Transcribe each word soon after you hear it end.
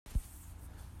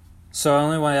So I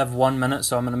only have 1 minute,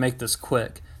 so I'm going to make this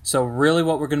quick. So really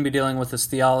what we're going to be dealing with is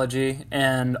theology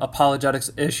and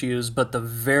apologetics issues, but the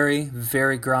very,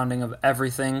 very grounding of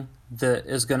everything that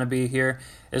is going to be here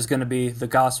is going to be the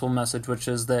gospel message, which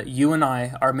is that you and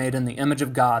I are made in the image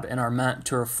of God and are meant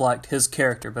to reflect His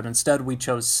character, but instead we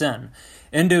chose sin.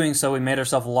 In doing so, we made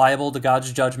ourselves liable to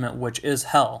God's judgment, which is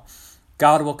hell.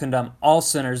 God will condemn all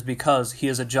sinners because He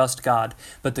is a just God.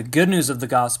 But the good news of the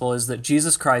gospel is that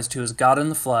Jesus Christ, who is God in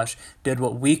the flesh, did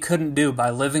what we couldn't do by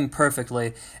living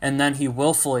perfectly, and then He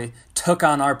willfully took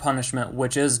on our punishment,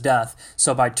 which is death.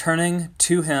 So by turning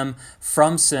to Him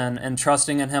from sin and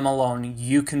trusting in Him alone,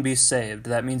 you can be saved.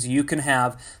 That means you can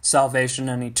have salvation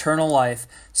and eternal life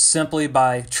simply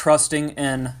by trusting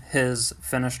in His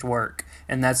finished work.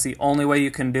 And that's the only way you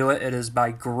can do it. It is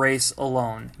by grace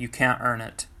alone. You can't earn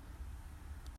it.